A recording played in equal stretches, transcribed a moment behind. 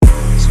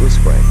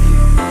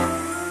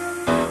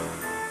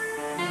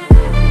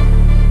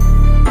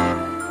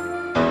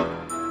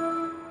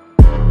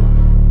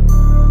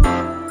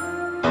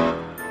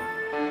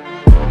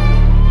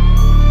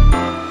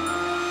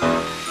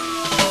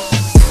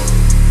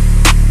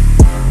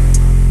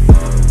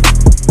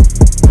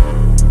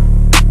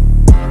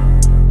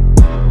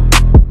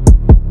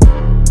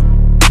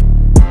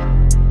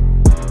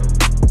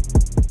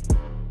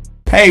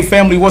Hey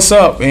family, what's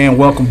up? And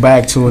welcome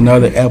back to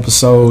another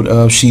episode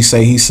of She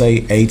Say He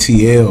Say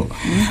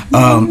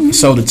ATL.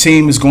 So the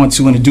team is going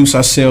to introduce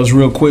ourselves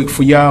real quick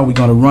for y'all. We're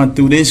going to run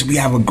through this. We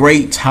have a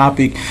great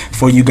topic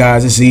for you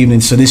guys this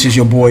evening. So this is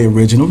your boy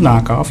Original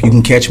Knockoff. You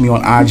can catch me on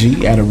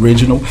IG at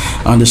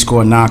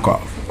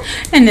original_knockoff.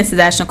 And this is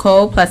Ash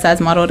Nicole, plus size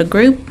model of the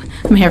group.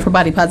 I'm here for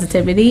body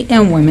positivity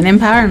and women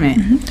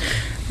empowerment.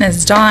 This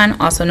is Dawn,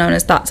 also known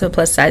as Thoughts of a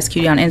Plus Size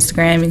Cutie on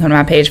Instagram. You can go to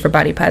my page for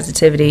body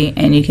positivity,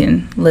 and you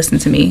can listen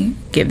to me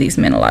give these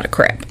men a lot of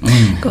crap.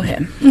 Go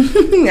ahead.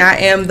 I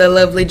am the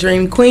lovely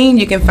Dream Queen.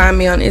 You can find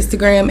me on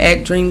Instagram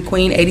at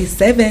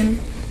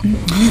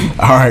DreamQueen87.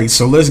 All right,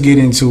 so let's get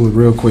into it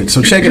real quick.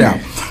 So check it out.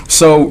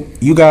 So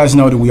you guys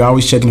know that we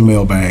always check in the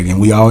mailbag, and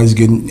we always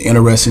get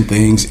interesting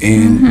things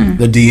in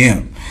the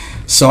DM.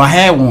 So I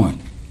had one.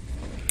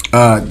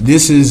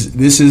 This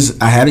is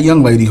I had a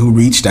young lady who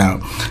reached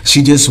out.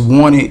 She just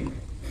wanted,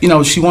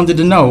 she wanted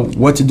to know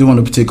what to do in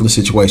a particular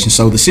situation.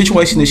 So the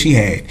situation that she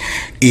had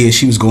is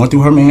she was going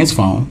through her man's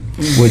phone,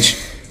 which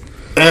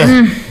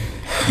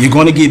you're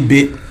going to get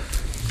bit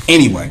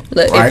anyway.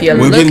 Look, right? if you're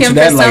looking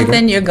for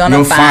something, you're going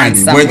to find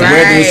something. Whether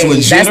it's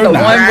legit That's or the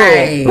not. one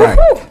rule. Right.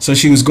 So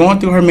she was going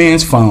through her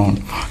man's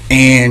phone,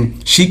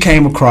 and she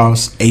came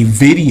across a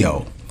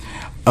video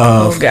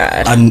of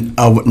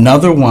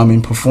another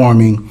woman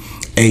performing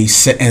a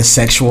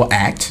sexual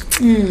act,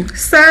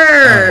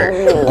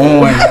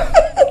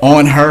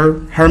 on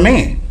her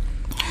man.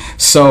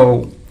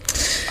 So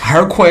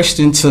her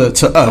question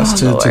to us,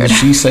 to the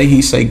She Say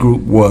He Say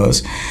group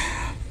was,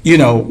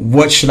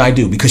 what should I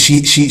do? Because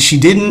she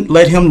didn't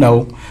let him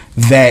know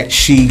that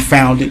she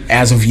found it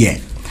as of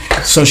yet.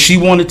 So she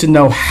wanted to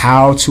know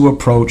how to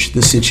approach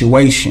the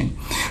situation.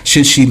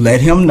 Should she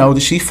let him know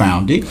that she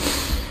found it?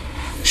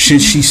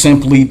 Should she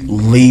simply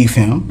leave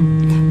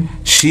him?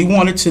 She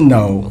wanted to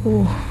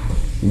know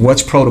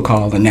what's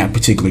protocol in that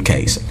particular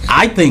case.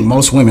 I think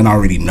most women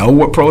already know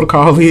what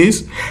protocol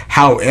is.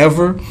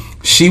 However,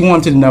 she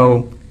wanted to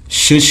know,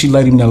 should she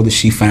let him know that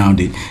she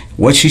found it?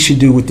 What she should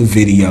do with the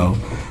video.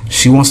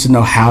 She wants to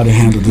know how to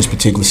handle this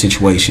particular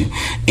situation.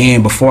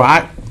 And before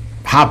I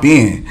hop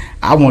in,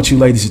 I want you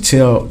ladies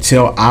to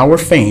tell our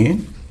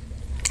fan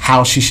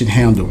how she should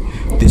handle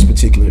this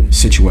particular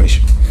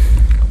situation.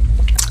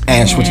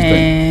 Ash, what you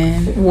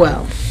think?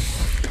 Well,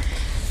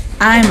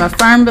 I'm a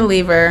firm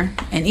believer,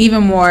 and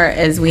even more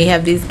as we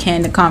have these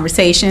candid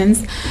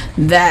conversations,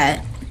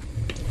 that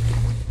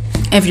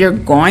if you're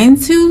going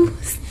to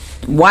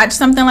watch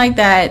something like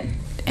that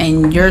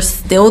and you're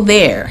still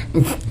there,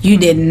 you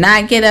did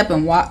not get up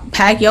and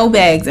pack your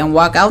bags and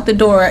walk out the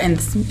door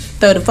and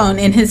throw the phone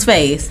in his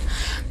face,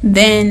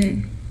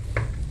 then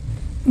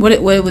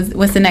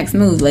what's the next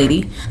move,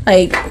 lady?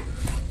 Like,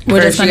 we're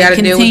First, just you got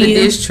to deal with the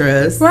continue.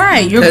 distrust.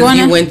 Right. Because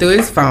you went through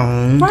his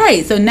phone.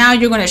 Right. So now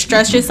you're going to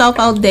stress yourself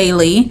out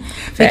daily.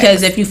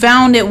 Because if you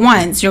found it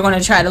once, you're going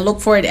to try to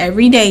look for it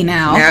every day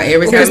now.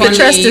 Because the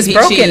trust is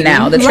broken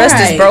now. The trust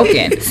is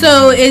broken.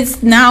 So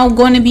it's now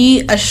going to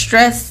be a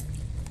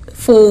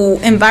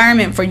stressful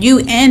environment for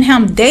you and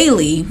him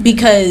daily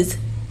because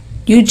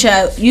you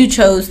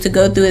chose to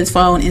go through his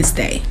phone and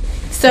stay.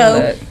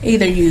 So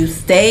either you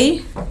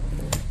stay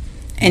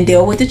and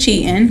deal with the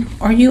cheating,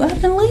 or you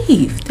up and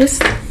leave. There's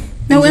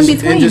no in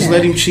between. And just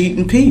let him cheat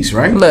in peace,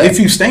 right? Look, if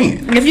you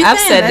stand. I've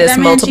said this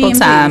multiple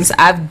times.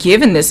 I've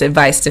given this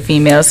advice to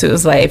females who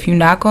was like, if you're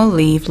not going to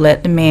leave,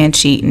 let the man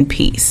cheat in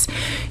peace.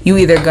 You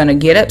either going to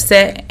get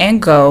upset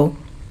and go,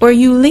 or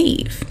you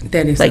leave.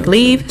 That is like,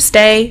 leave,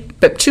 stay,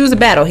 but choose a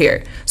battle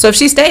here. So if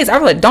she stays,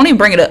 I'm like, don't even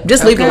bring it up.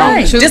 Just leave it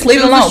alone. Just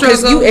leave it alone.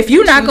 Because if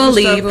you're not going to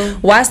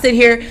leave, why sit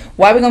here?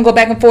 Why are we going to go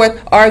back and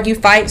forth, argue,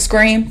 fight,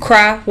 scream,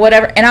 cry,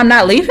 whatever, and I'm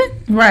not leaving?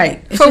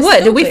 Right. For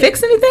what? Stupid. Did we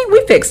fix anything?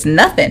 We fixed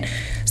nothing.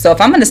 So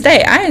if I'm going to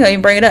stay, I ain't going to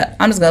even bring it up.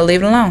 I'm just going to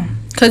leave it alone.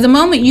 Because the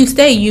moment you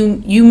stay,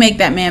 you make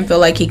that man feel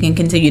like he can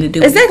continue to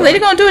do it. Exactly. They're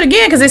going to do it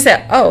again because they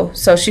said, oh,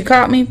 so she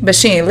caught me, but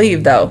she ain't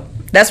leave, though.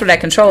 That's where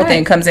that control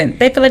thing comes in.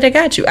 They feel like they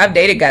got you. I've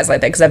dated guys like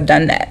that because I've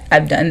done that.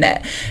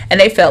 And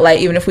they felt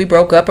like even if we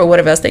broke up or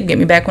whatever else, they can get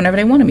me back whenever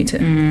they wanted me to.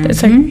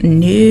 It's like,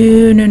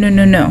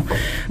 no.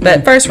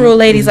 But first rule,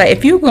 ladies, like,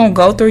 if you're going to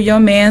go through your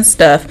man's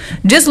stuff,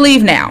 just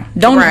leave now.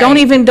 Don't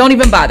even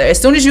bother.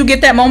 As soon as you get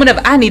that moment of,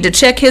 I need to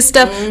check his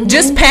stuff,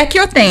 just pack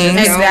your things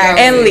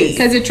and leave.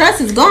 Because the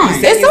trust is gone.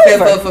 It's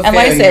over. And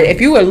like I said, if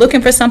you are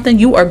looking for something,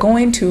 you are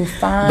going to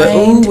find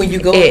But when you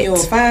go and you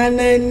don't find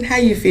nothing, how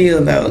you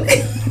feel, though?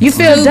 You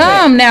feel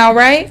dumb now,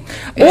 right?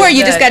 Or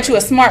you just got you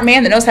a smart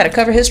man that knows how to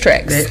cover his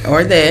tracks.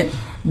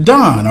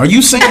 Don, are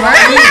you saying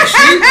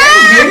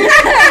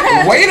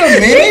wait a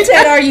minute? He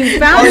said, are you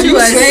found you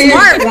a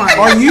smart one?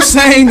 Are you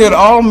saying that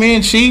all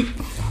men cheat?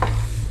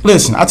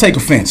 Listen, I take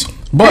offense.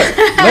 But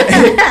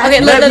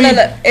Okay, look.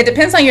 It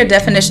depends on your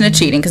definition of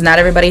cheating, because not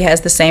everybody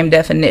has the same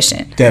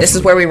definition. This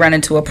is where we run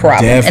into a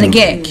problem. And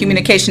again,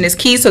 communication is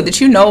key, so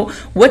that you know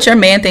what your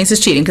man thinks is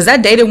cheating. Because I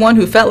dated one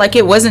who felt like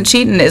it wasn't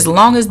cheating as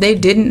long as they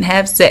didn't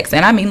have sex,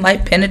 and I mean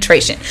like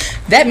penetration.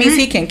 That means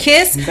he can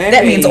kiss.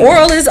 That means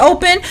oral is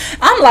open.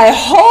 I'm like,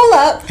 hold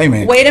up. Hey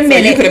man, wait a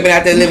minute. So you could have been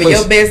out there living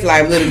your best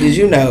life. Little did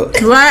you know.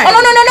 Right.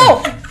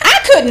 Oh no. I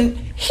couldn't.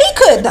 He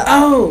could though.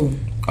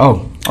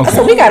 Oh. Okay.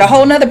 So we got a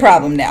whole nother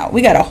problem now.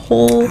 We got a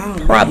whole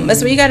problem.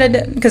 That's what you gotta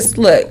do. Because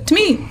look, to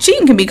me,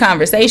 cheating can be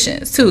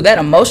conversations too. That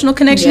emotional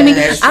connection to me.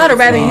 I would have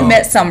rather you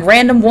met some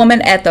random woman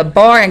at the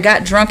bar and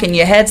got drunk and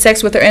you had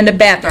sex with her in the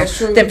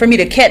bathroom than for me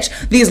to catch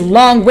these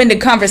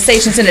long-winded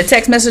conversations in a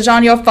text message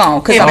on your phone.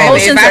 Because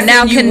emotions are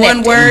now connected.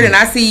 One word and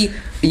I see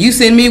you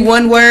send me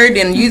one word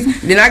and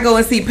then I go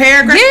and see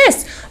paragraphs.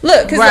 Yes.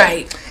 Look, cause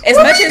as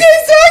what much are as you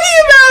talking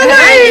about?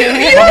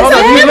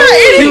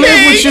 He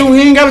lives with you.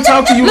 He ain't got to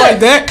talk to you like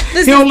that.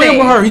 He don't live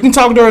with her. He can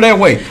talk to her that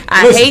way.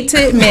 I hate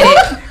to admit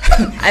it.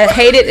 I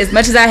hate it as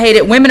much as I hate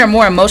it. Women are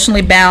more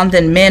emotionally bound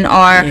than men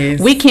are. Yes.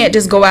 We can't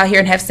just go out here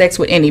and have sex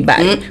with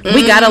anybody.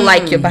 We gotta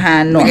like you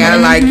behind normal. We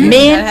gotta like you.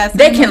 Men,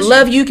 they can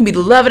love you, can be the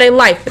love of their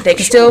life, but they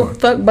can still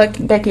fuck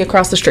Becky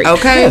across the street.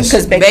 Okay,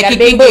 because Becky got a can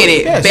big get booty.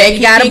 it. Yes.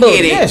 Becky got a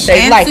booty. Yes.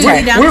 They like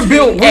her. We're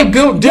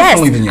built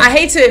differently than you. I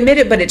hate to admit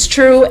it, but it's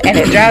true, and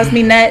it drives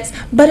me nuts.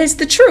 But it's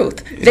the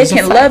truth. They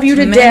can love you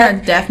to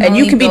death, and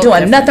you can be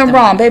doing nothing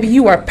wrong, baby.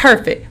 You are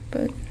perfect.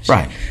 But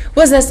right.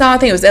 What's that song? I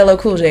think it was LL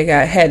Cool J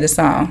had the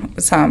song.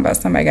 The song about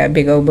somebody got a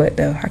big old butt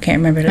though. I can't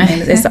remember the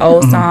name. It's an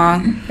old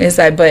song. It's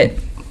like, but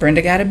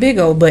Brenda got a big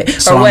old butt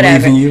so or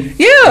whatever. I'm leaving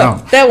you?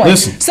 Yeah, that one.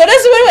 Listen. So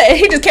that's what it was.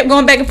 He just kept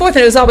going back and forth,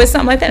 and it was always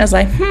something like that. I was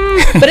like,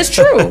 but it's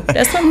true.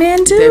 That's what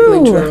men do.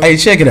 Definitely true. Hey,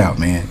 check it out,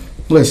 man.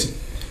 Listen,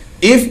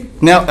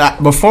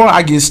 before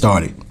I get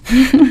started,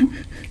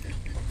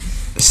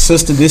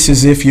 sister, this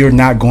is if you're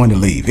not going to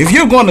leave. If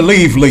you're going to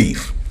leave,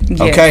 leave.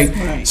 Okay? Yes,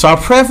 right. So I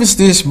preface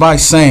this by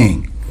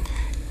saying,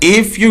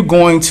 if you're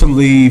going to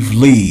leave,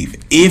 leave.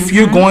 If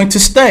you're going to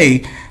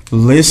stay,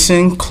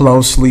 listen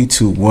closely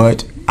to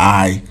what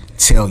I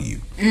tell you.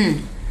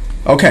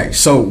 Okay,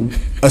 so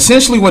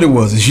essentially what it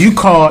was is you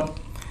caught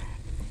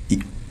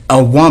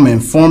a woman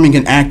forming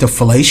an act of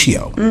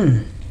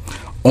fellatio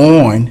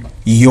on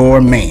your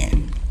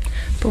man.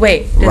 But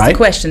wait, there's a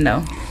question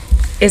though.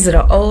 Is it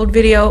an old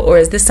video or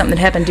is this something that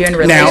happened during the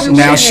relationship?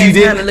 Now she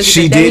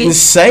didn't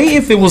say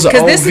if it was an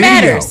old video. Because this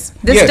matters.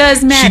 This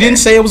does matter. She didn't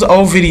say it was an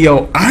old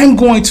video. I'm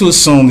going to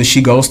assume that she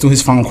goes through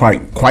his phone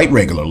quite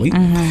regularly.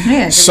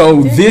 Yeah,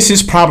 so this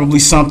is probably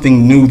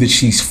something new that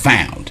she's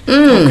found.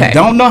 Okay.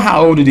 Don't know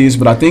how old it is,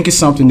 but I think it's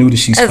something new that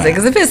she's found.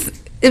 Because if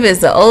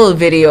it's an old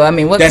video, I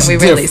mean, what can we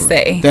really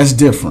say? That's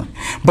different.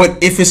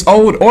 But if it's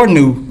old or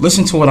new,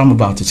 listen to what I'm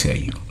about to tell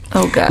you.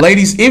 Oh, God.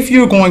 Ladies, if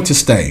you're going to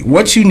stay,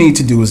 what you need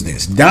to do is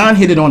this. Don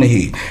hit it on the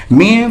head.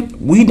 Men,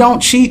 we don't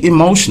cheat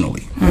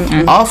emotionally.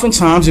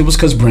 Oftentimes, it was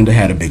because Brenda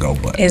had a big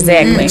old butt.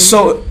 Exactly.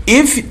 So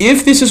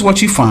if this is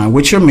what you find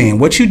with your man,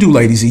 what you do,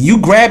 ladies, is you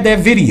grab that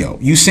video,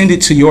 you send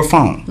it to your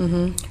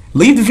phone.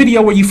 Leave the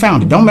video where you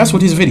found it. Don't mess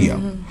with his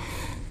video.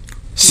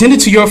 Send it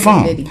to your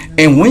phone.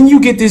 And when you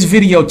get this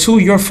video to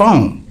your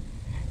phone,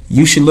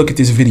 you should look at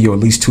this video at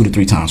least 2 to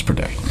 3 times per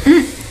day.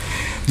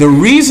 The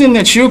reason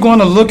that you're going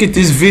to look at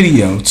this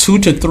video 2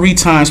 to 3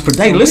 times per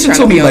day, listen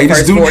to me,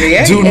 ladies. Do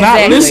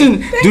not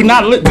listen. Do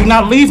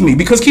not leave me,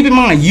 because keep in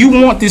mind, you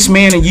want this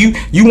man and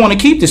you want to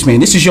keep this man.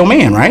 This is your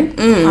man, right?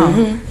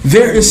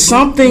 There is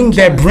something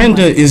that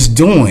Brenda is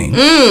doing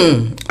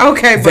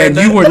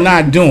that you are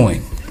not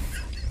doing.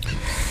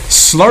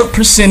 Slurp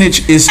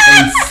percentage is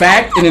a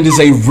fact and it is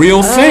a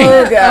real thing.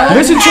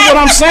 Listen to what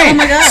I'm saying.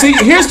 See,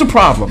 here's the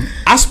problem.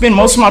 I spend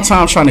most of my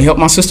time trying to help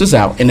my sisters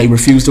out and they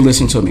refuse to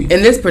listen to me.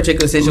 In this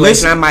particular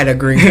situation, I might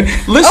agree.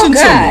 Listen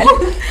to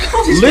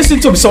me. Listen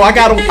to me. So I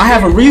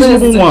have a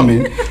reasonable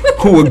woman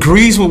who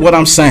agrees with what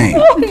I'm saying.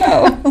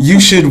 You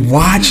should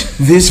watch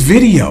this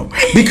video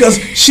because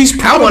she's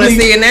probably. I want to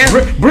see it now.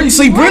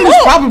 Brenda's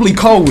probably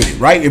cold with it,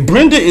 right? If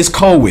Brenda is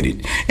cold with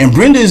it and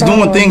Brenda is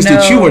doing things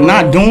that you are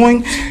not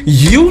doing,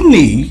 you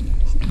need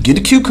get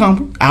the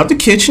cucumber out the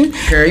kitchen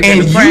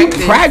and you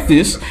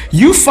practice.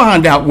 You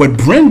find out what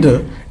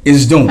Brenda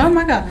is doing. Oh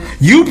my God.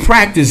 You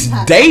practice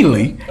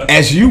daily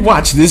as you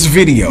watch this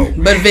video.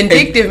 But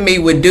vindictive me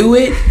would do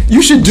it.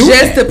 You should do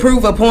just to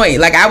prove a point.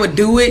 Like I would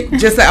do it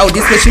just like, oh,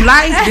 this what you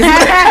like?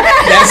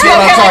 That's what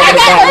I'm talking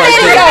about right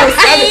there. That's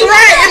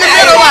right in the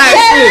middle line.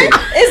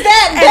 Is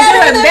that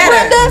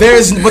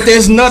better?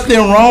 There's nothing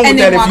wrong with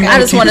that. If you I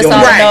just want us all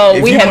to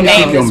know we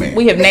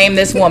have named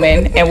this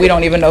woman and we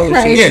don't even know who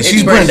she is. Yeah,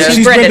 she's Brenda.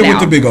 She's Brenda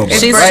with the big old.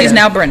 She's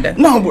now Brenda.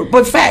 No,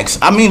 but facts.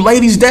 I mean,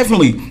 ladies,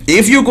 definitely,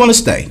 if you're going to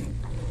stay,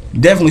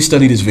 definitely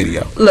study this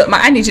video. Look,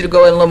 I need you to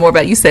go in a little more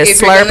about. You said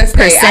slurp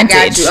percentage.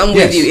 I got you. I'm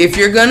with you. If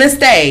you're gonna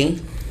stay,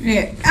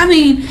 I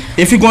mean,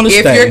 if you're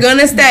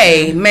gonna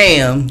stay,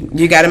 ma'am,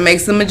 you got to make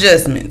some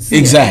adjustments.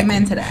 Exactly.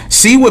 Amen to that.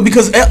 See what?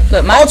 Because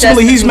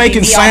ultimately he's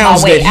making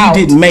sounds that he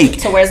didn't make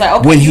so where it's like,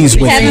 okay, when he's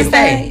with you.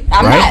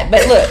 I'm not.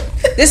 But look,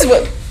 this is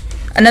what.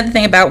 Another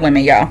thing about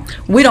women, y'all,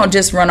 we don't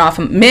just run off.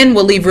 Men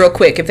will leave real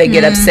quick if they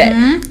get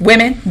upset.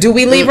 Women, do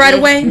we leave right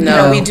away?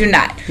 No, we do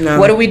not. No.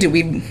 What do?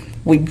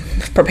 We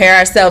prepare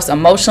ourselves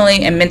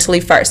emotionally and mentally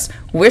first.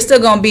 We're still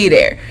gonna be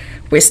there.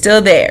 We're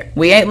still there.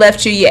 We ain't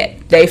left you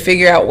yet. They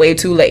figure out way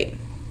too late.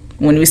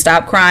 When we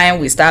stop crying,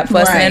 we stop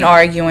fussing and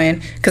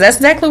arguing. Because that's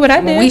exactly what I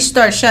did. When we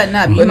start shutting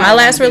up. With my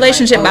last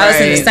relationship, I was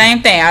in the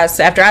same thing.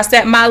 After I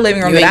sat in my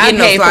living room that I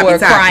paid for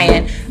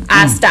crying,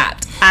 I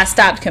stopped. I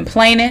stopped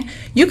complaining.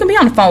 You can be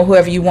on the phone with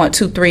whoever you want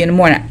 2, 3 in the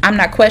morning. I'm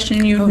not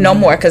questioning you no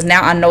more because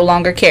now I no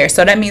longer care.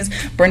 So that means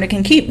Brenda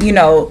can keep,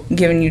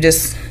 giving you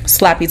this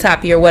sloppy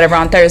toppy or whatever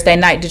on Thursday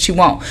night that you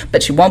want.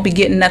 But you won't be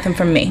getting nothing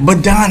from me.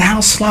 But Don, how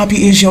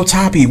sloppy is your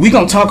toppy? We're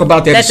going to talk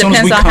about that as soon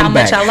as we come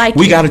back.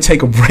 We got to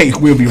take a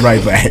break. We'll be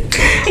right back.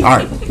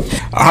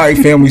 All right,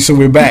 family. So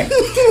we're back.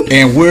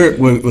 And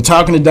we're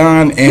talking to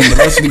Don and the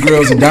rest of the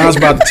girls. And Don's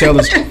about to tell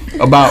us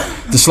about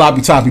the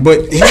sloppy toppy.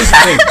 But here's the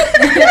thing.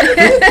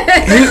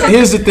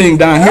 Here's the thing,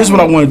 Don. Here's what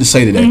I wanted to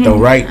say to that, though,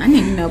 right? I didn't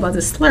even know about the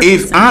slurp.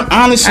 If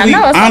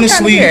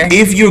honestly,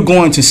 if you're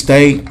going to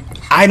stay,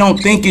 I don't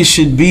think it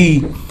should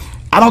be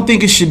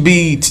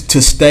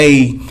to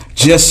stay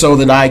just so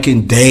that I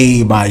can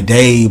day by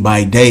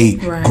day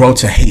grow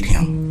to hate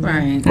him.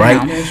 Right.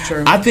 That's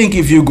true. I think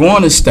if you're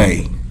going to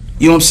stay,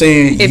 you know what I'm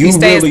saying? If you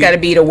stay, it's got to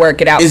be to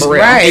work it out for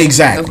real. Right,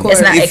 exactly. Of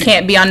course. It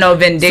can't be on no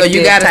vindictive. So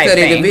you got to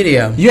study thing. the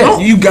video. Yeah,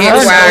 you got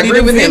to study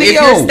the video. If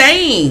you're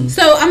staying.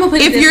 So I'm gonna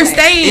put it If you're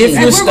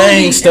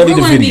staying, study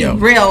the video.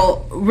 We're gonna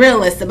be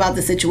realist about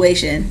the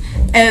situation.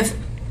 If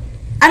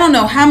I don't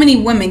know how many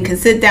women can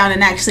sit down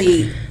and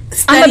actually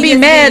study I'm gonna be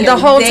mad the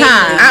whole daily.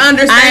 time. I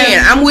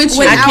understand. I'm with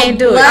you. I can't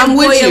do it. I'm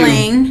with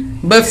boiling, you.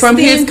 But from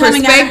his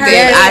perspective,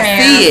 I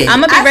see it. I'm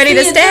gonna be ready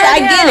to stay. I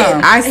get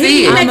it. I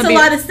see It it. makes a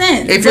lot of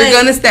sense. If you're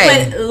gonna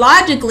stay. But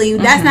logically,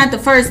 that's not the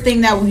first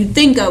thing that you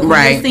think of when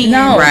Right. you're seeing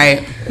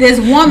Right. this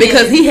woman.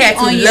 Because he had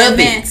to on your love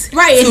event. it.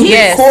 Right. To And he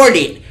record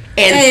it.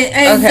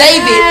 And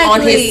save it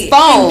on his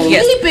phone.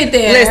 And keep it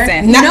there.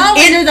 Listen,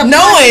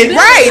 knowing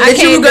right that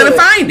you were gonna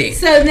find it.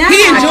 So now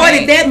he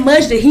enjoyed it that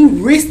much that he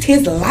risked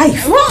his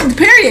life. Well,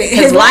 period.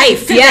 His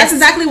life. Yes, that's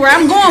exactly where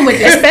I'm going with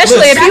this.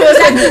 Especially if he was,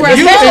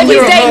 especially if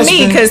he's dating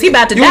me because he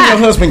about to you die. and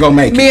your husband gonna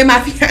make it. Me and my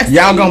fiance.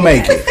 Y'all gonna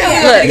make it.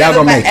 Look, y'all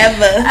gonna make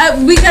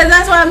it. Because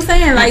that's what I'm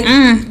saying. Like,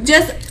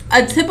 just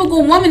a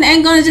typical woman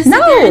ain't gonna just sit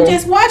there and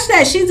just watch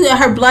that.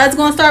 Her blood's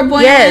gonna start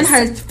boiling. Yes.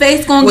 Her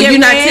face gonna Well, get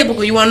you're not red.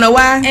 typical. You want to know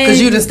why?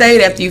 Because you done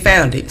stayed after you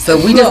found it. So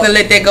we just gonna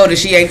let that go that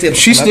she ain't typical.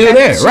 She's still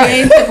there, She right?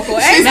 ain't typical.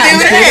 She's still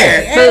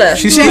there.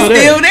 She's She's still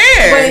there. still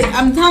there. But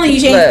I'm telling you,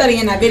 she ain't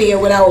studying that video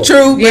without.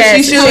 True, but Yes,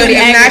 she she should. should be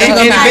If not, she's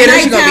gonna be angry. bitter.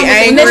 She's gonna be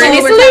Then she angry.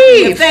 needs to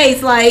leave. Your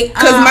face, like,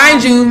 Cause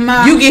mind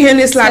you get him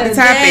this sloppy today-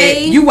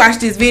 topic. You watch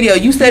this video.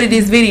 You study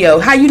this video.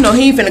 How you know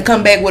he ain't finna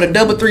come back with a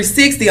double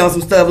 360 on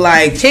some stuff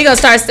like He gonna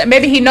start.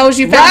 Maybe he knows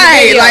you found the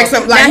right, video. like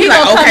some like Now he he like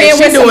gonna come okay, in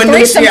she with some doing new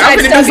threesome shit. I'm type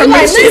finna do stuff. some You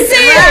new like, shit.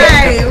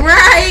 listen.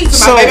 right.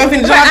 My baby, I'm finna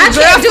Look, drop I the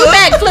can't do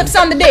dresser.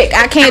 backflips on the dick.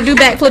 I can't do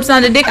backflips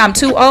on the dick. I'm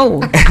too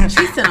old.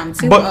 She said I'm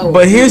too But old.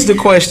 but here's the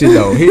question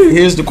though.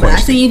 Here's the I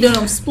question. see you doing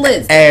them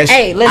splits. Ash,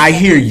 Hey, listen. I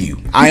hear you.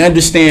 I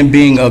understand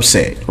being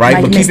upset, right?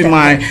 Like But you keep in missed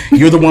mind,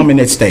 you're the woman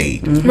that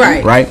stayed,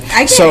 Right. right?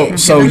 I get so it.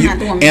 so I'm you not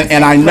the woman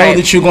and I know Right.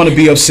 that you're going to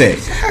be upset,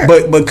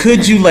 but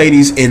could you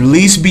ladies at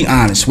least be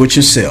honest with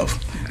yourself,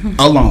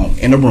 alone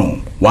in a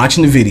room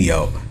watching the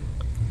video?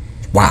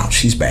 Wow,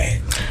 she's bad.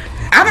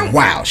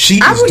 Wow, she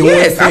is doing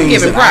yes, I'm things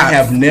giving that I props.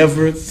 have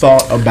never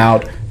thought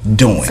about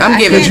doing. I'm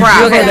giving Could you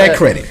props. give her that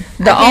credit?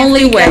 The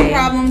only way.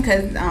 problem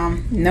because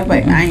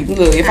nobody. I ain't.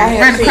 Look, if I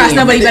ran had a across pen,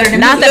 nobody better than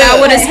Not me. that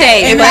I would have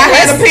stayed, if but I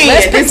had a pen,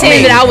 let's this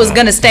pretend me. that I was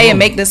gonna stay and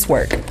make this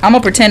work. I'm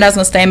gonna pretend I was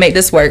gonna stay and make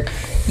this work.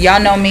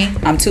 Y'all know me.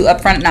 I'm too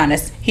upfront and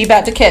honest. He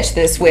about to catch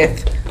this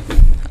with,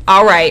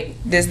 all right,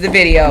 this is the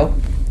video.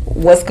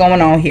 What's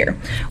going on here?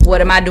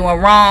 What am I doing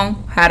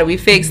wrong? How do we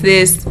fix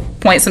this?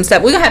 Point some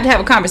stuff. We're gonna have to have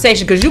a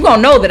conversation because you're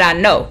gonna know that I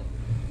know.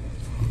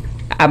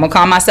 I'm gonna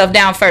calm myself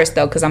down first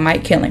though, because I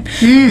might kill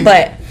him.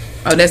 But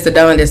Oh, that's the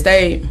Dawn that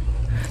stayed.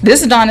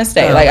 this is Donna's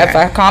day. Like if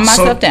I calm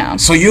myself down.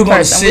 So you're gonna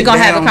first, and sit we're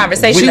gonna have a down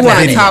conversation with about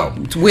the it. video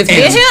talk with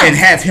And him. and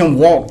have him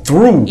walk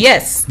through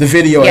Yes. the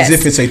video Yes. as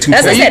if it's a That's what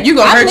I two-page. said. You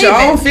gonna I hurt your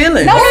believe own it.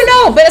 feelings.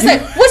 No. But it's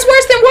like, what's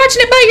worse than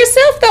watching it by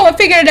yourself though and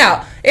figuring it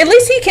out? At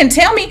least he can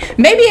tell me.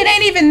 Maybe it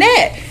ain't even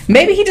that.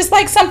 Maybe he just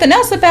likes something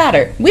else about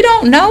her. We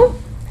don't know.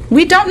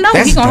 We don't know.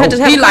 That's He's gonna have to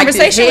dope. have He a liked his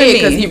conversation head with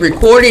because me. he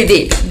recorded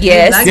it.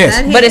 Yes,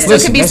 Yes. but it still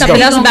Listen, could be let's something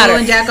go. else He about gonna her. go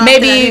and jack off that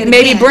head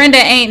Maybe again. Brenda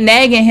ain't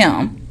nagging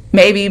him.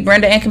 Maybe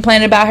Brenda ain't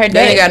complaining about her That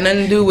day. ain't got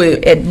nothing to do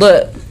with It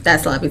look.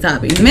 That's sloppy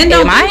toppy. Men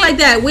don't might. think like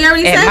that. We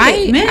already It said might.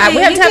 it. Men,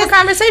 We have to have a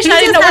conversation. I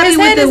didn't know where his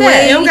head is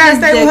at. You don't gotta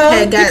stay with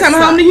her. He coming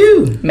home to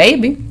you.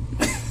 Maybe.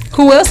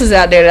 Who else is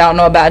out there that I don't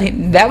know about?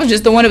 That was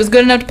just the one that was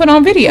good enough to put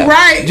on video.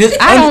 Right. Just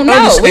I don't know.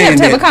 We have understand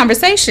to have a that-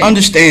 conversation.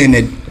 Understand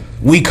that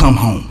we come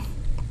home.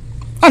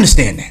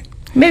 Understand that.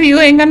 Maybe you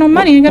ain't got no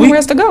money. You ain't got nowhere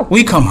else to go.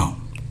 We come home.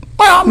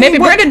 Well, I mean, Maybe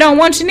what- Brenda don't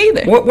want you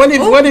neither.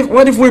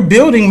 What if we're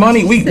building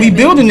money? We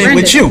building it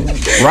with you,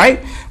 right?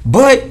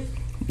 But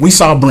we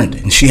saw Brenda,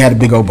 and she had a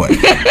big old butt.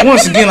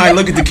 Once again, I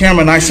look at the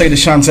camera and I say to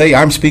Shantae,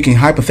 I'm speaking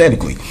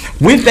hypothetically.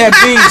 With that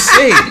being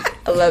said,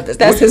 I love this.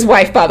 That's his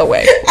wife, by the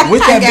way.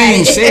 with that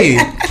being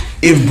said,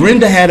 if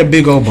Brenda had a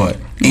big old butt,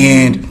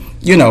 and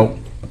you know,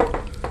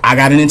 I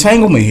got an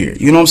entanglement here.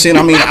 You know what I'm saying?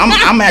 I mean,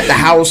 I'm at the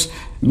house.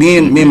 Me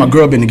and my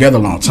girl been together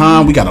a long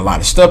time. We got a lot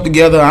of stuff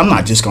together. I'm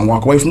not just gonna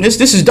walk away from this.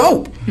 This is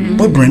dope.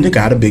 But Brenda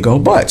got a big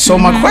old butt. So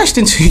my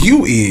question to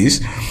you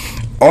is,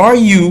 are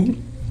you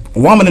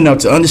woman enough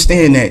to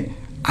understand that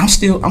I'm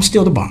still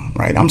the bomb,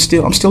 right? I'm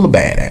still a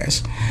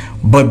badass.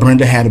 But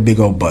Brenda had a big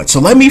old butt. So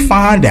let me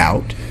find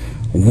out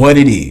what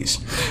it is.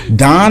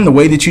 Don, the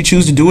way that you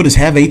choose to do it is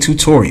have a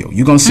tutorial.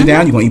 You're gonna sit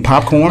down, you're gonna eat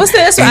popcorn. What's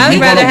this?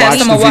 I'd rather have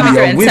someone walk me through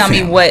and tell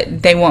me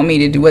what they want me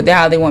to do,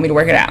 how they want me to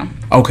work it out.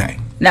 Okay.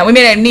 Now, we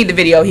may not need the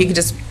video. He could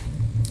just,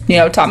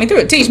 talk me through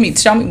it. Teach me.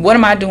 Show me, what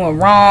am I doing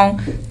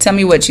wrong? Tell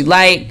me what you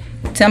like.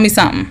 Tell me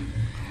something.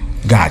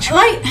 Gotcha.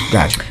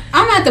 Gotcha.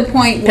 I'm at the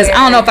point because I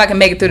don't know if I can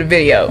make it through the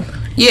video.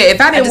 Yeah,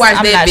 if I didn't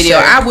watch that video,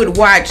 sure. I would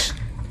watch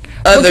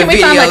other can we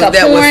videos find, like, a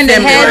that was porn that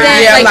similar. had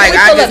that? Yeah, Like, like can we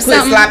I pull just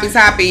up put sloppy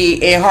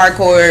toppy and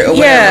hardcore or whatever.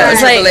 Yeah,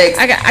 it's like, X,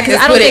 because I just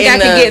don't put it think I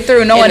in can the- get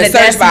through knowing in the that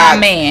that's search my box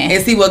man.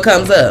 and see what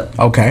comes up.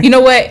 Okay. You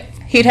know what?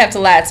 He'd have to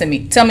lie to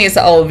me. Tell me it's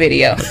an old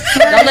video.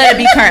 Don't let it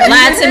be current.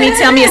 Lie to me.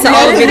 Tell me it's an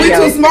old We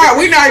video. too smart.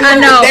 We not I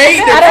even know. the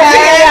date, the I done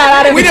figured it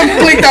out. time. We done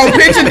clicked on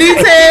picture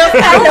details.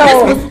 I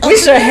know. We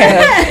sure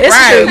have. It's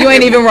Right. true. You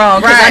ain't even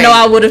wrong. Because I Right. know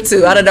I would have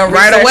too. I'd have done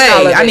Right research away.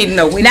 all of it. I need to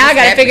know when Now I this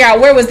got to happened. figure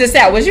out where was this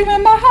at. Was you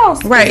in my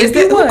house? Right. Is If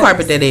that you what was.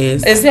 carpet that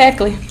is?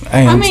 Exactly.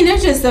 And I mean,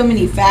 there's just so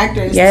many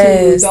factors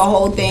Yes. to the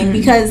whole thing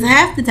because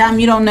half the time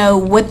you don't know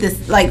what this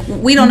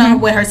we don't know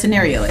what her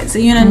scenario is. So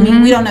you know what I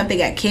mean? We don't know if they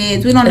got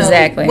kids. We don't know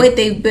Exactly. what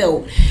they've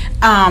built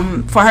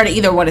for her to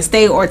either want to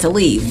stay or to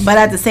leave. But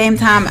at the same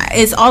time,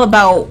 it's all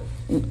about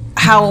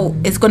how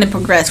it's going to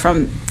progress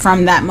from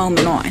that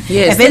moment on.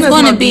 Yeah, if it's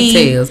going to be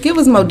details. Give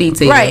us more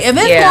details. right, if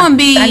it's Yeah. going to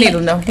be, I need to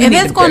know. You if need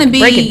it's to going to be,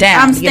 break it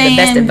down I'm to give the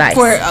best staying advice.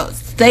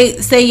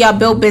 for. Say y'all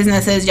built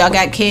businesses, y'all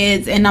got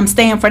kids, and I'm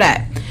staying for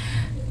that.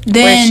 Where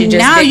Then she just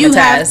now you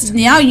stigmatized.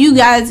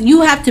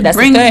 have to That's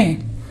bring the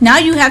thing. now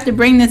you have to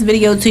bring this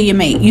video to your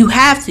mate. You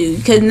have to,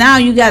 because now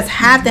you guys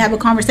have to have a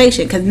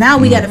conversation, because now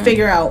we got to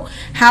figure out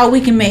how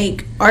we can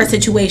make our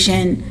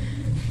situation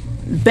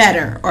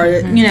better, or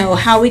you know,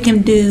 how we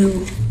can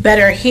do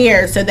better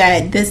here so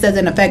that this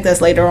doesn't affect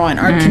us later on,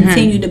 or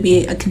continue to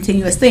be a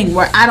continuous thing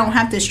where I don't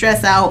have to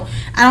stress out,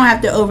 I don't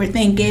have to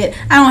overthink it,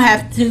 I don't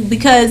have to,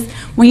 because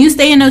when you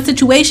stay in those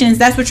situations,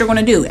 that's what you're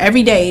going to do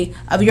every day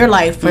of your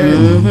life for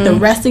the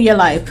rest of your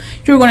life.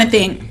 You're going to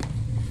think,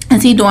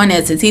 is he doing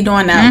this? Is he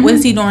doing that? What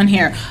is he doing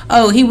here?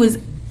 Oh, he was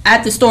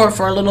at the store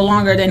for a little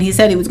longer than he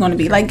said he was going to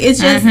be. Like, it's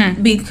just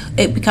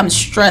it becomes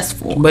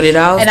stressful. But it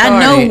all and started I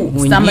know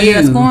when somebody you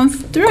that's going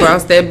through it.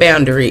 crossed that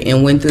boundary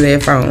and went through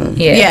that phone.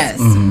 Yes.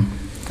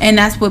 And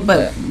that's what,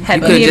 but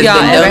Have You could any of just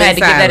y'all been ever dumb had and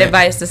to give that silent.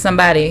 advice to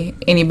somebody,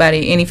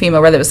 anybody, any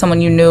female, whether it was someone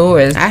you knew or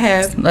I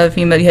have. another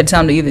female, you had to tell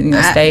them to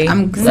either stay,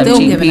 I'm love, still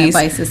cheat, giving peace.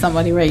 advice to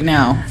somebody right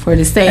now for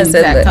the same I said,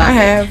 exact look, topic. I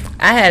have.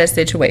 I had a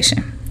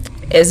situation.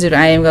 This dude,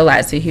 I ain't gonna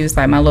lie to you, he was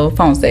like my little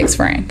phone sex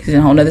friend. He's in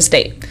a whole nother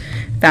state.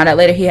 Found out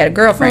later he had a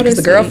girlfriend because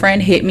the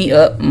girlfriend hit me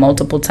up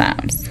multiple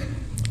times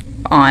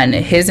on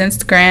his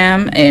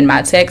Instagram and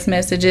my text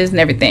messages and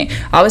everything.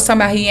 Always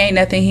talking about he ain't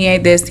nothing, he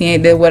ain't this, he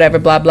ain't that, whatever,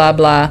 blah, blah,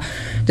 blah.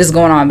 Just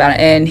going on about it.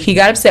 And he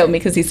got upset with me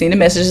because he seen the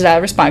messages I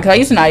respond. Because I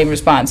used to not even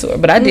respond to her,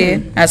 but I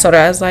did. I told her,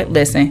 I was like,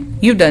 listen,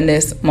 you've done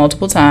this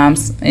multiple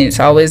times. And it's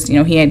always, you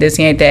know, he ain't this,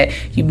 he ain't that.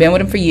 You've been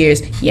with him for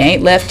years. You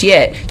ain't left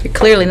yet. You're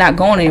clearly not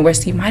going anywhere.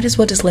 So you might as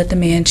well just let the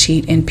man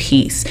cheat in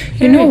peace.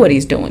 You know what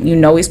he's doing. You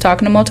know he's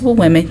talking to multiple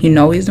women. You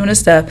know he's doing his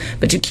stuff.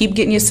 But you keep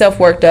getting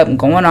yourself worked up and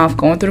going off,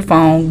 going through the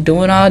phone,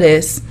 doing all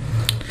this.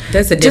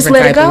 That's a different Just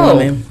let type it go. of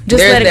woman. Just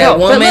There's let it that go.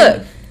 woman. But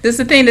look, this is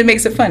the thing that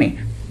makes it funny.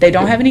 They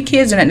don't have any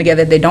kids or nothing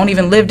together. They don't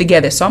even live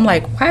together. So I'm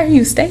like, why are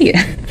you staying?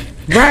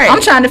 Right.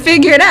 I'm trying to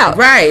figure it out.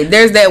 Right.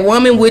 There's that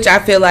woman, which I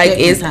feel like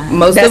is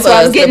most That's of what I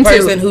us, was the getting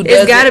person to. who It's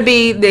doesn't. got to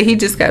be that he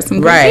just got some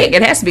good Right. dick.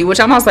 It has to be, which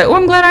I'm always like, oh,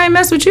 I'm glad I ain't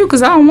mess with you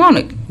because I don't want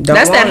it.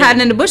 That's that want it.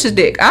 hiding in the bushes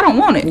dick. I don't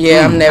want it.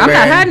 Yeah, I'm never. I'm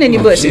not hiding in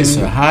your It's bushes.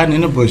 hiding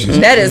in the bushes.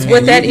 That is what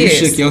And that you is.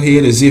 shook your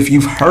head as if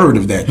you've heard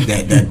of that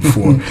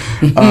before.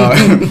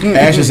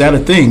 Ash, is that a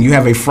thing? You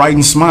have a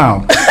frightened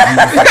smile.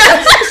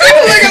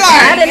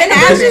 Hiding in the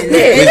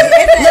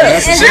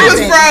bushes. She was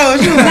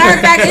froze. Matter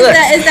of fact,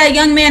 it's that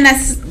young man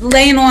that's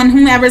laying on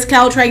whomever's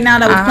couch right now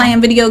that was playing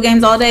video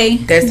games all day.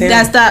 That's him.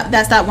 That's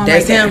that one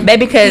That's right there. him.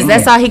 Baby, because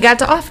that's all he got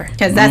to offer.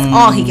 Because that's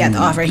all he got to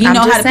offer. He I'm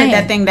know how just to saying. put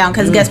that thing down.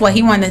 Because guess what?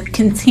 He wanted to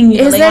continue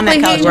to lay on that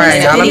Exactly, couch. he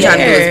Right. All I'm Yeah. trying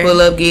to do is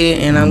pull up, get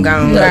it, and I'm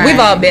gone. Look, we've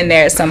all been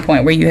there at some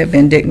point where you have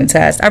been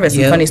stigmatized. I read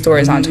some Yep. funny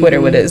stories on Twitter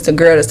with it. It's a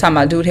girl that's talking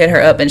about dude hit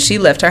her up and she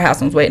left her house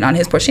and was waiting on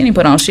his porch. She didn't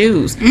put on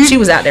shoes. She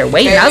was out there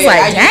waiting. I was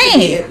like,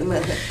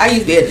 dang. I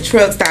used to be at the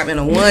truck stop in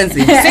a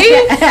onesie. See?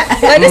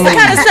 Like, this the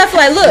kind of stuff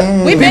like, Like,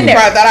 look, we've been there.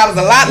 I thought I was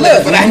a lot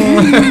little for that.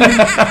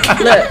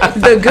 Look,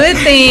 the good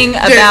thing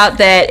about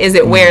that is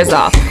it wears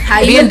off.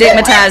 Being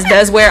digmatized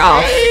does wear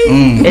off.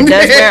 It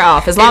does wear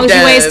off. As long as you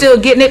ain't still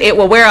getting it, it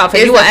will wear off.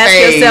 And you will ask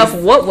yourself,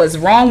 what was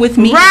wrong with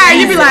me? Right.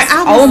 You be like,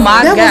 oh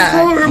my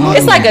God.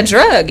 It's like a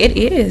drug. It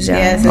is, y'all.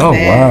 Yes, Oh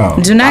wow!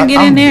 Do not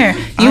get in there.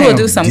 You will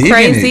do some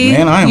crazy.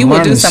 You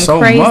will do some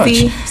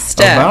crazy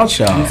stuff about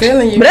y'all. I'm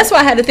feeling you. But that's why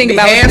I had to think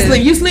about half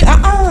sleep. You sleep. Look,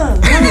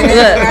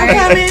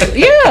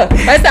 yeah.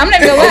 I'm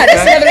not gonna lie.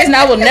 That's another reason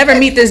I will never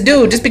meet this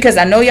dude. Just because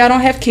I know y'all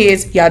don't have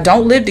kids, y'all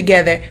don't live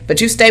together,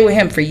 but you stay with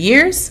him for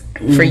years.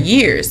 For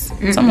years.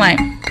 So I'm like,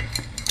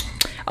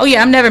 oh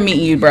yeah, I'm never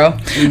meeting you, bro.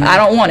 I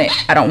don't want it.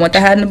 I don't want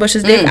the hide in the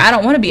bushes dick. I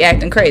don't want to be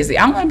acting crazy.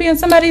 I don't want to be in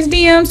somebody's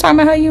DMs talking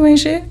about how you ain't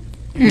shit.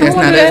 That's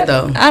not us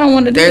though. I don't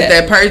want to do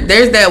that.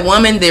 There's that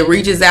woman that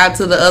reaches out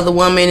to the other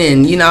woman,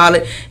 and you know all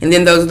that, and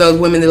then those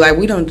women they're like,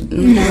 we don't.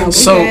 No,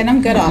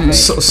 I'm good off it.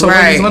 So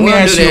Right, let me we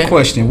don't ask do you a that.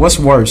 question. What's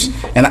worse?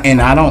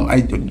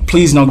 And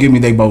please don't give me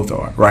they both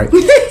are right.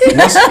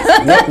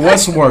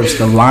 What's worse,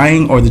 the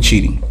lying or the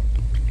cheating?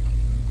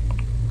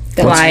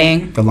 The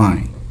lying. The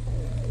lying.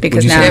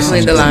 Because Would you now say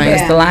Definitely the lying.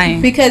 It's the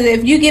lying. Because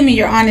if you give me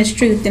your honest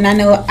truth, then I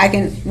know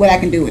what I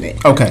can do with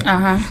it. Okay.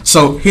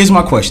 So here's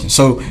my question.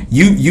 So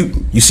you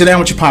sit down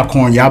with your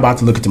popcorn. Y'all about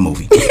to look at the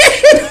movie.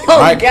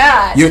 Oh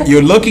God.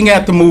 You're looking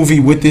at the movie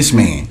with this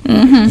man.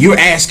 You're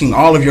asking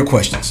all of your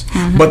questions.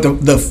 But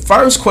the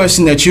first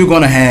question that you're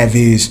going to have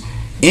is,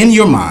 in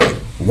your mind,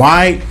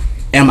 why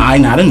am I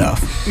not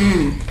enough?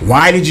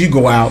 Why did you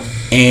go out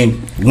and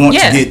want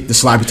to get the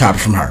sloppy toppy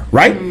from her?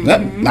 Right?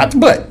 Not the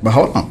butt, but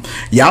hold on.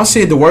 Y'all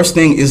said the worst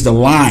thing is the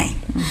lying.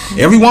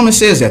 Every woman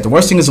says that. The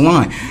worst thing is the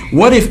lying.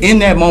 What if in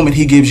that moment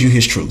he gives you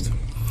his truth?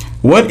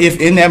 What if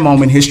in that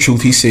moment his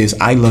truth, he says,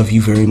 I love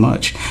you very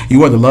much.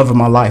 You are the love of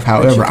my life.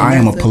 However, I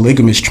am a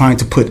polygamist trying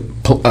to put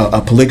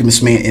a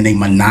polygamous man in a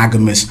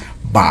monogamous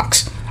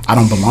box. I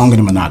don't belong in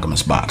a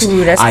monogamous box.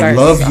 Ooh, that I starts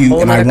love a you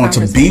whole and I other want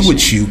to be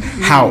with you.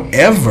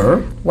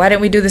 However, why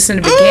didn't we do this in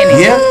the beginning?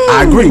 yeah,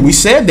 I agree. We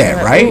said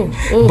that, right?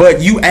 Ooh.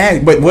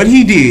 But what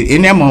he did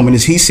in that moment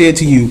is he said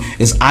to you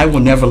is, I will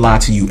never lie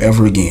to you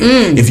ever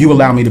again if you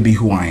allow me to be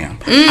who I am.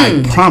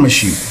 I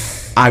promise you,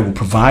 I will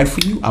provide for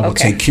you. I will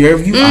take care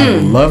of you. I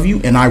will love you,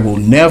 and I will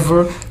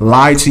never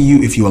lie to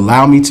you if you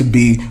allow me to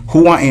be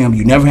who I am.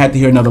 You never have to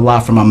hear another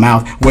lie from my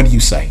mouth. What do you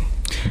say?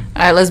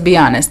 All right, let's be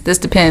honest. This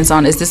depends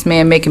on, is this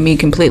man making me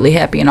completely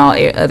happy in all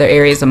other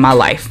areas of my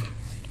life?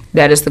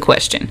 That is the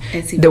question.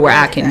 That where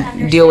I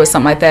can deal with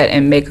something like that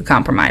and make a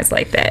compromise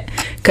like that.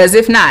 Because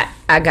if not,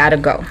 I gotta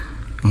go.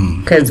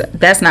 Because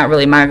that's not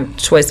really my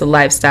choice of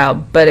lifestyle.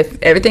 But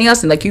if everything else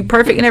is like you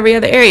perfect in every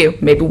other area,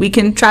 maybe we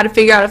can try to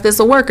figure out if this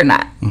will work or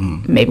not.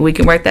 Maybe we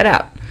can work that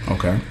out.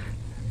 Okay.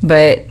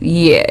 But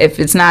yeah, if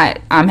it's not,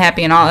 I'm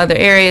happy in all other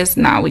areas,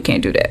 nah, we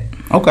can't do that.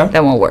 Okay.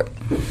 That won't work.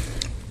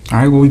 All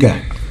right, what we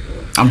got?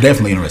 I'm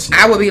definitely interested.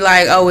 I would be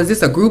like, oh, is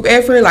this a group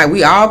effort? Like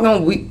we all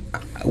gonna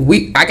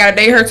I gotta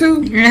date her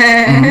too.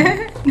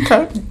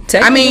 Okay.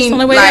 I mean, that's the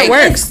only way like,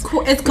 that works.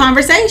 It's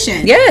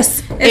conversation.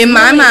 Yes. In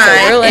my Real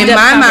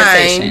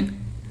mind,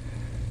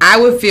 I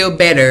would feel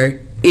better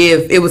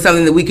if it was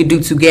something that we could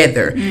do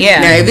together.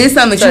 Yeah. Now, if it's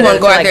something that So you want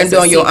to go it's out like there and it's do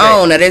a on your secret.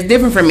 own, now that's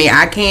different for me.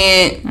 I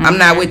can't. I'm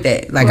not with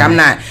that. Like I'm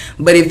not.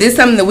 But if this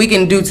something that we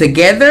can do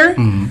together,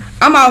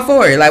 I'm all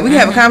for it. Like we can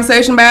have a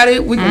conversation about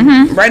it. We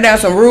can write down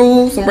some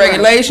rules, some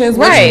regulations.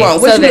 What Right. you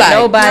want? What So you that like?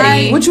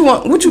 nobody- What you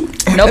want? What you?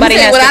 Nobody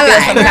has to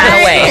feel some kind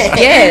of way.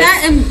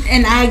 Yes.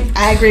 And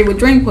I agree with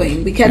Dream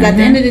Queen because at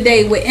the end of the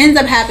day, what ends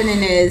up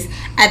happening is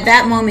at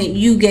that moment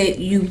you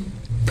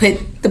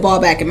put the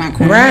ball back in my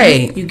corner.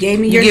 Right. You gave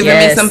me You're your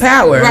giving me some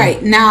power.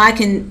 Right. Now I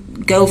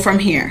can go from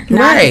here.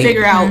 Now I Right. can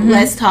figure out.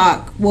 Let's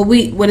talk. Well,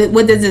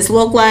 what does this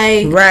look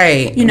like?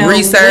 Right. You know,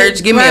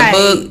 research. Give me a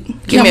book.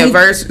 Give me a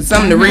verse.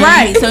 Something to read.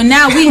 Right. So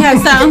now we have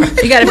some.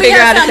 You got to figure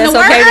out if that's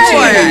okay with you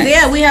or not.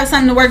 Yeah, we have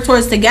something to work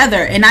towards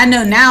together. And I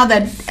know now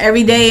that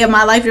every day of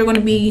my life you're going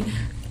to be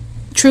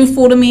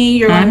truthful to me.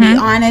 You're going to be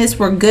honest.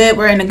 We're good.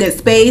 We're in a good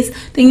space.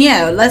 Then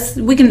yeah,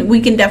 we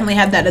can definitely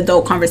have that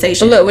adult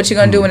conversation. But look, what you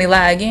gonna do when he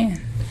lie again?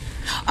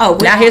 Oh,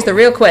 Now here's the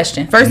real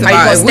question. First of Are you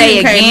all, gonna if we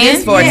stay done came again?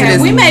 this far to yeah,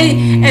 this, we may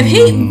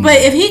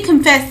if he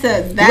confessed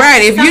to that.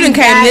 right? If you done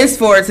came that, this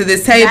far to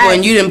this table that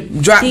and you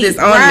done dropped deep, this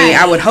on me,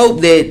 right. I would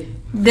hope that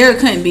there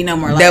couldn't be no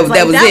more. that Like, was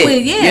that it.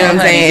 was- yeah. You know what I'm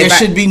saying? There If I-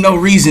 should be no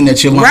reason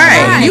that you're lying. Right.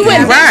 about You anything.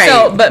 wouldn't Right. think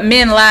so, but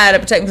men lie to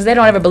protect because they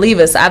don't ever believe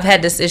us. I've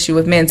had this issue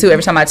with men too.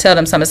 Every time I tell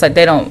them something, it's like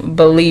they don't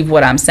believe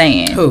what I'm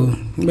saying. Who?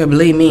 You better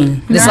believe me.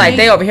 It's like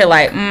they over here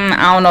like,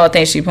 I don't know what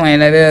thing she playing.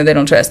 They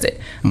don't trust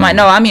it. I'm like,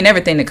 no, I mean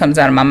everything that comes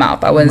out of my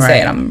mouth. I wouldn't say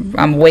it.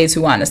 I'm way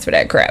too honest for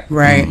that crap.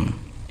 Right.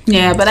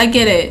 Yeah, but I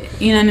get it.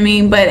 You know what I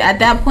mean? But at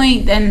that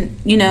point, then,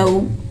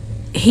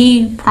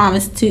 he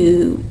promised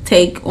to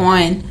take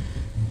on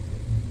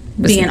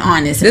being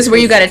honest. This is where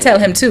you got to tell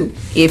him too.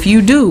 If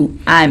you do,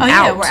 I'm Oh out.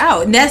 yeah, we're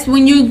out. And that's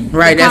when you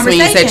Right, that's when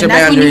you set your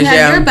That's when you boundaries, have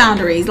yeah. your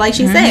boundaries. Like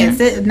she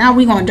said, now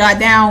we gonna jot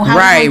down how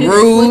Right, we gonna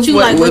do rules, this. What you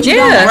what- like, what you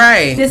yeah. don't.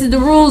 Right. This is the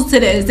rules to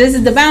this. This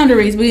is the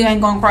boundaries. We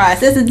ain't gonna cross.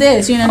 This is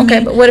this. You know what I Okay,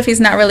 mean? but what if he's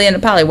not really into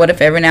poly? What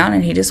if every now and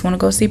then he just want to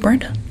go see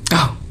Brenda?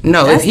 Oh,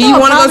 no, That's if he still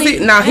want to go poly-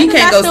 see, no, he Ain't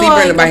can't that go see still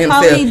Brenda by a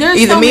himself. poly- there's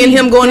Either so me and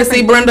many him going to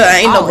see different Brenda, I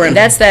ain't no poly. Brenda.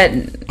 That's that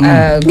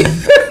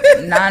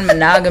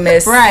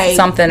non-monogamous Right.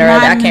 something or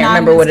other. I can't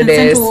remember what it is.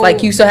 Non-consensual.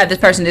 Like you still have this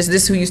person. This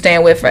is who you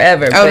staying with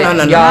forever. Oh, but no,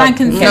 no, no. Y'all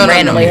Non-consensual. can No, no,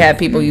 randomly no. have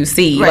people you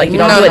see. Right. Like you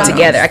don't No, do no, it no.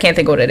 together. I can't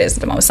think what it is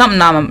at the moment. Something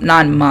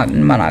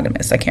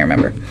non-monogamous. I can't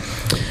remember.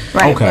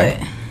 Right. Okay.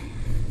 But,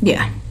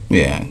 yeah.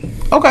 Yeah.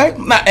 Okay.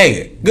 Now,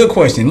 hey, good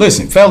question.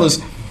 Listen, fellas,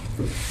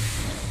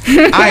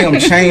 I am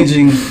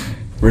changing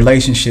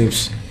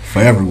relationships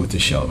forever with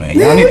this show, man.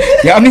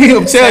 Y'all need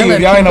to tell you if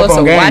y'all ain't up People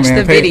on to game, watch man.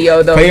 the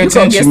video though. Pay You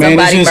gonna attention, get man.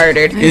 somebody It's just,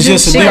 murdered. It's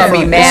just a She gonna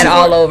different. be mad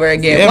all over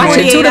again. Yeah, Watch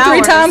man. it 2 to 3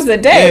 hours. times a Yeah,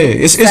 day.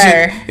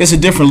 it's a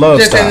different love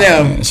Just style. in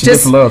them. Man. It's a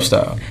Just- different love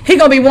style. He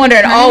gonna be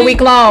wondering all week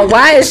long,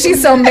 why is she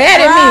so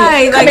mad at me?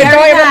 Right, Come like and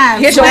throw every him-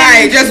 time. hit your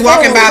Right, just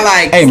walking by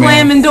like, Hey, man.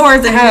 Slamming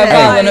doors and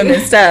following him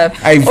and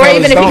stuff. Hey, or fellas,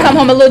 even if he don't- come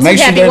home a little too make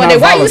sure happy they're one day,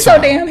 not why you so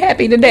volatile. damn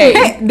happy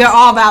today? They're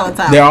all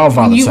volatile. They're all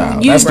volatile.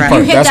 You That's the you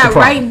part. hit That's the that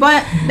problem.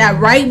 that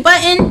right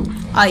button.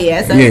 Oh yeah,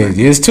 it's over.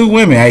 Yeah, it's two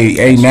women.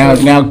 Hey,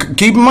 now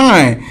keep in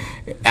mind,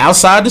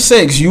 outside the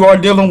sex, you are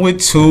dealing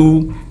with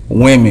two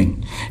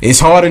women.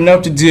 It's hard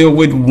enough to deal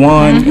with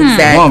one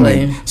Exactly.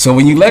 woman. So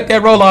when you let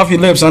that roll off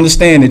your lips,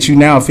 understand that you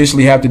now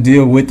officially have to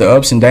deal with the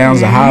ups and downs,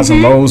 the highs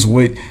and lows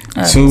with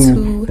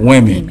two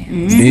women.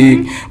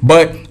 Big.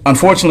 But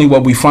unfortunately,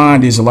 what we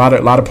find is a lot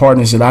of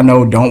partners that I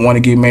know don't want to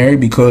get married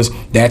because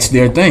that's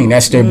their thing.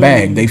 That's their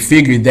bag. They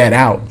figured that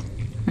out.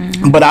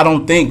 But I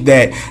don't think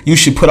that you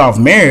should put off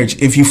marriage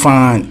if you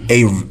find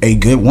a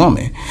good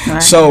woman.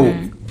 So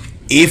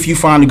if you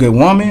find a good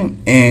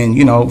woman, and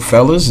you know,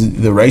 fellas,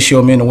 the ratio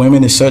of men to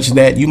women is such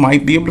that you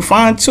might be able to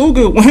find two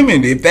good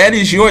women. If that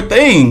is your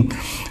thing,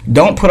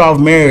 don't put off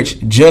marriage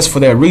just for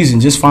that reason.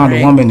 Just find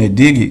a woman that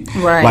dig it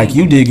Right. like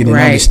you dig it and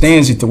Right.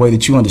 understands it the way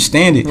that you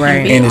understand it,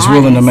 Right. and Be is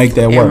willing to honest. make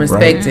that and work.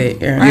 respect Right. it.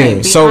 Yeah. Right. Yeah,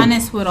 Be so-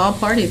 honest with all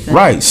parties. then.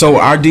 Right. So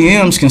our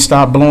DMs can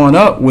stop blowing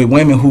up with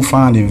women who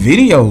finding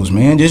videos,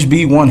 man. Just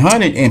be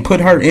 100 and put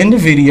her in the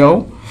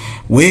video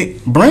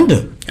with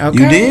Brenda. You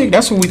Okay. dig?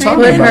 That's what we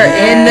talking Put about. her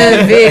in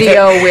the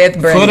video with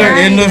Brenda. Put her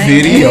in the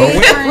video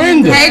with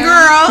Brenda. Hey,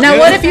 girl. Now,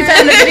 what if you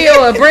found a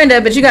video of Brenda,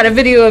 but you got a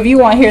video of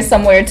you on here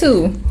somewhere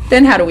too?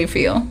 Then how do we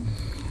feel?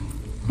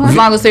 Well, as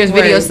long as there's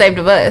videos Right. saved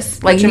of us,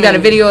 like you you got a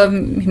mean? video of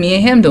me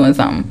and him doing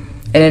something,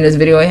 and then there's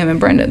video of him and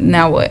Brenda.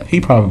 Now what? He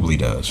probably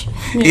does.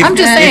 I'm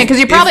just saying because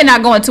you're probably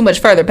not going too much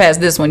further past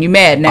this one. You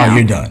mad now? Oh,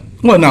 you're done.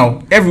 Well,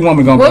 no. Every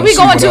woman gonna. What go we see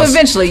going what to else-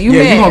 eventually? You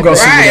yeah, mad. you gonna go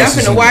see Right, what I'm else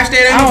is finna in watch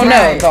there. that. I don't know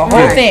Right. the whole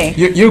Yeah. thing.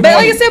 You're But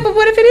going- like I said, but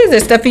what if it is?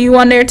 There's stuff for you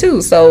on there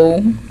too.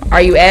 So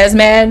are you as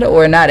mad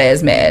or not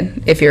as mad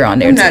if you're on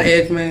there I'm too? not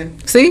edge, man.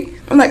 See?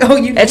 I'm like, oh,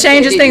 you. That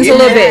changes things a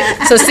little bit.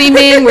 So see,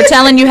 men, we're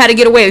telling you how to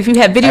get away. If you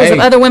have videos of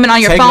Hey, other women on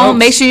your take phone, notes.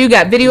 make sure you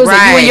got videos of you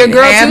Right. and your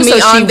girl Have too, me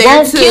so on she there,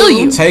 won't too. kill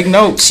you. Take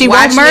notes. She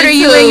Watch won't murder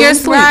me you in too. your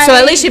sleep. Right. So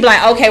at least she'd be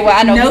like, okay, well,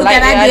 I know you Note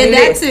like that I do did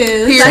that this.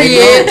 too.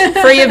 Period.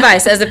 Free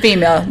advice as a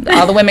female.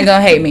 All the women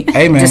gonna hate me.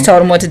 Hey, man. Just told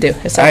them what to do.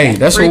 It's okay. Hey,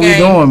 that's Free what we're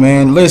game. doing,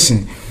 man.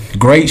 Listen,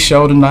 great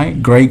show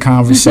tonight. Great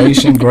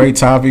conversation. Great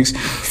topics.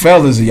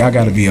 Fellas, y'all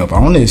got to be up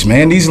on this,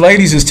 man. These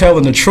ladies is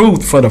telling the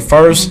truth for the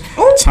first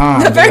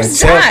time. the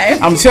first time.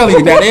 I'm telling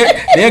you, now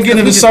they're getting in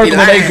the just circle be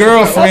of their lying.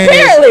 girlfriends.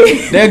 Apparently.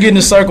 They're getting in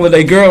the circle of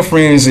their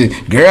girlfriends. And,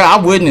 girl, I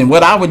wouldn't. And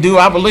what I would do,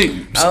 I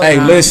believe. Oh, hey,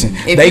 no. listen.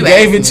 If They you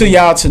gave ask it to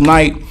y'all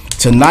tonight.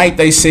 Tonight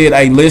they said,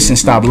 hey, listen,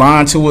 stop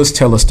lying to us.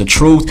 Tell us the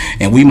truth.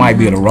 And we might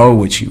be able to roll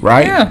with you,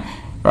 right? Yeah.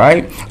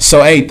 Right?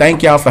 So, hey,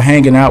 thank y'all for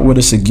hanging out with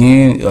us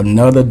again.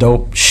 Another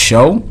dope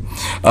show.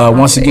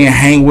 Once again,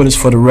 hang with us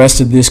for the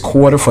rest of this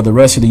quarter. For the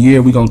rest of the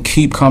year, we're going to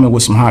keep coming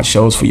with some hot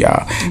shows for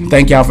y'all.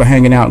 Thank y'all for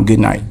hanging out, and good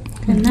night.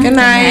 Good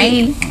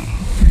night.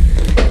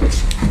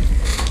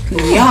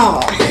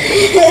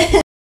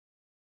 Y'all.